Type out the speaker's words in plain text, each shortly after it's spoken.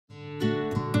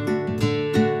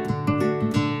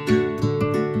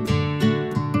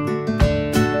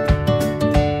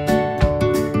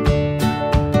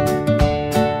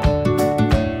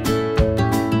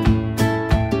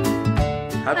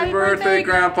birthday,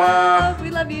 Grandpa. We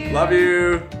love you. Love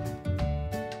you.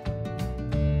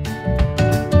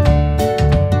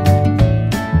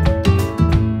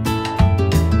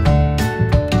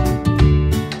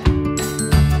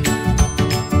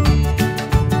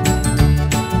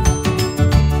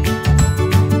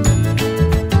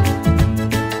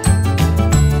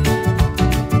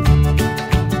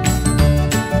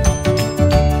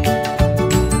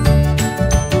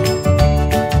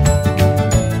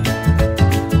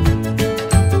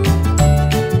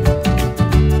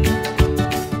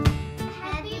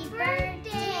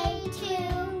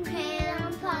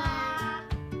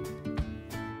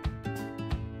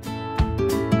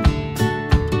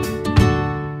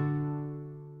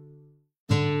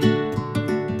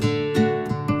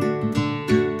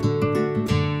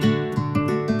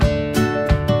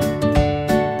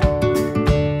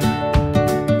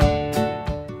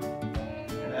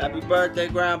 Happy birthday,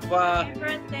 Grandpa. Happy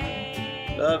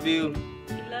birthday. Love you.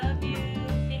 We love you.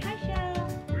 Say hi, Shell.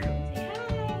 Say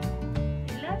hi.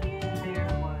 We love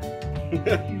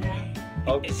you.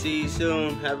 Hope to see you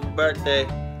soon. Happy birthday.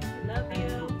 We love you.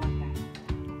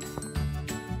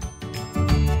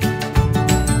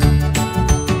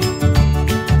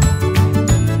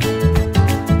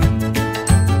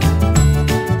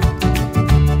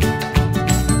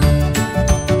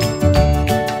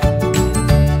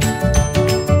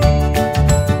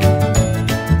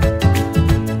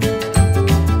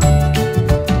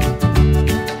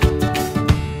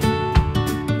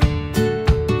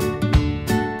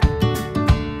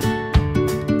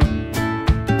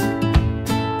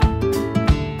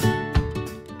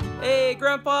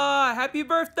 Grandpa, happy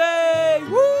birthday!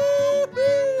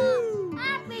 Woo-hoo!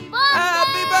 Happy birthday!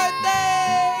 Happy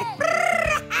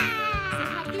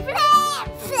birthday!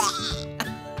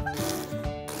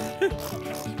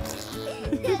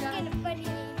 Happy birthday!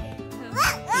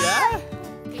 Yeah?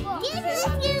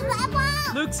 Grandpa!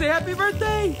 Luke, say happy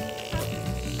birthday!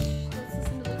 Let's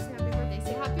listen to Luke say happy birthday.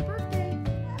 Say happy birthday.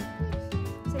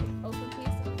 Say open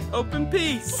peace. Open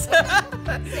peace!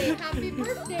 Say happy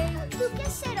birthday.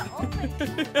 Lucas said open.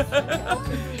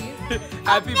 Open peace.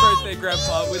 Happy birthday,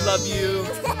 Grandpa. We love you.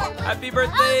 Happy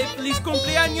birthday! Feliz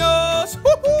cumpleaños!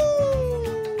 Woohoo!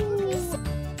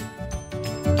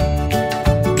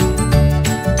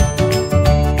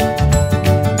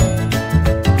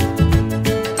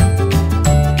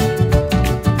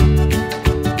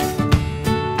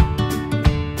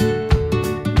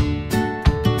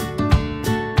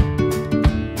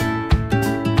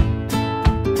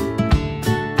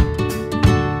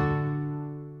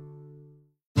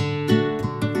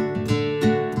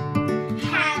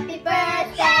 Happy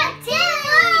birthday to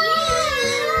you.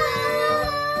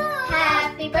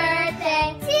 Happy birthday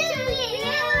to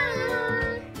you.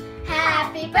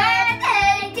 Happy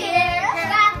birthday, dear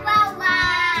Grandpa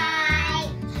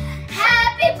White.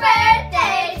 Happy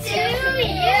birthday to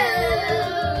you.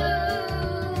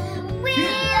 We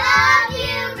love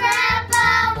you, Grandpa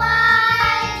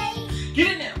White. Get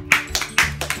in there!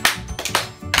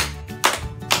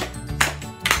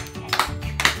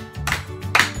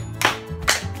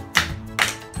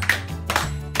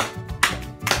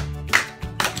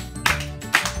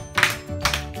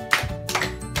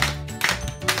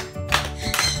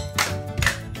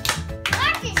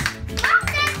 Marcus,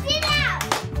 sit down.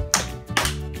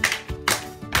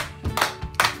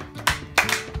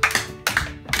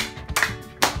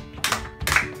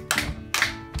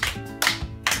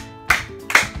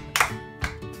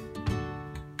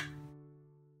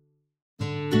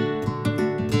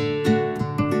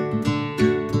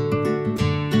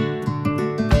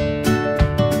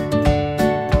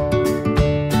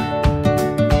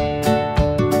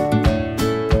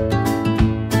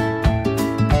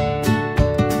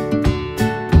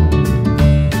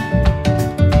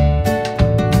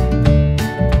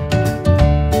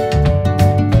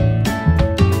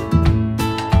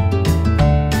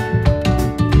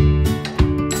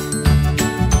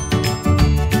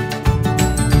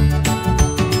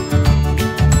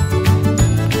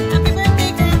 Happy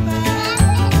birthday, Grandpa!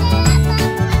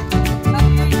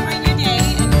 Hope you're enjoying your day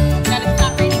and that it's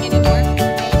not raining anymore.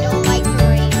 I don't like to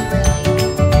rain, really.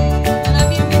 I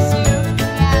love you, miss you.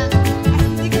 Yeah.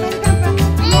 Say goodbye to Grandpa.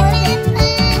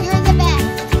 You're the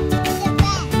best. The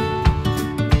best.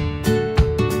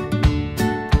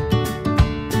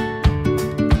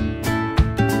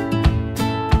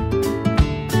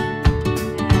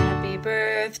 Happy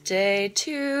birthday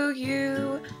to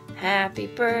you. Happy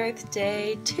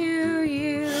birthday to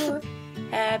you.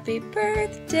 Happy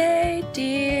birthday,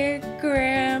 dear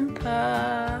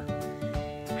Grandpa.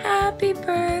 Happy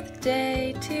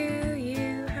birthday to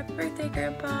you. Happy birthday,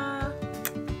 Grandpa.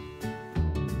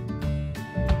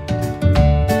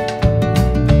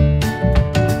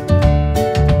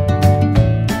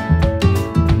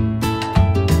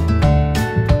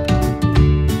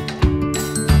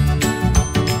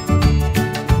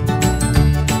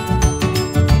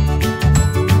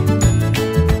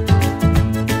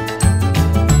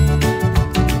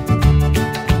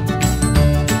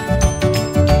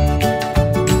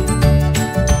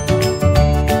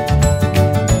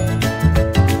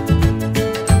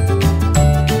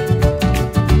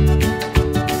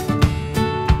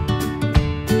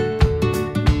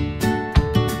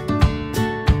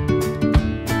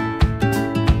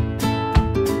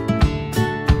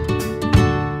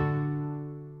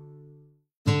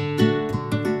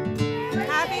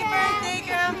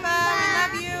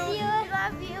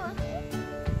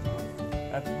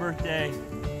 Happy birthday.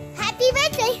 Happy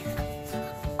birthday.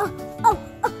 Oh.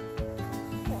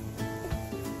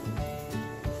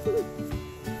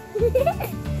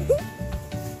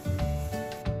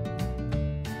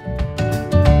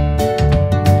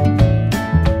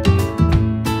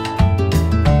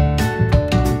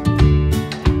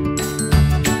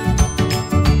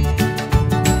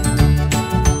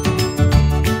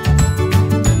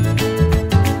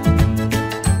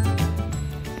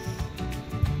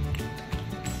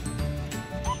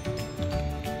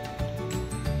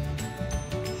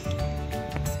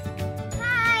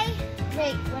 Hi.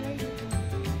 Wait, when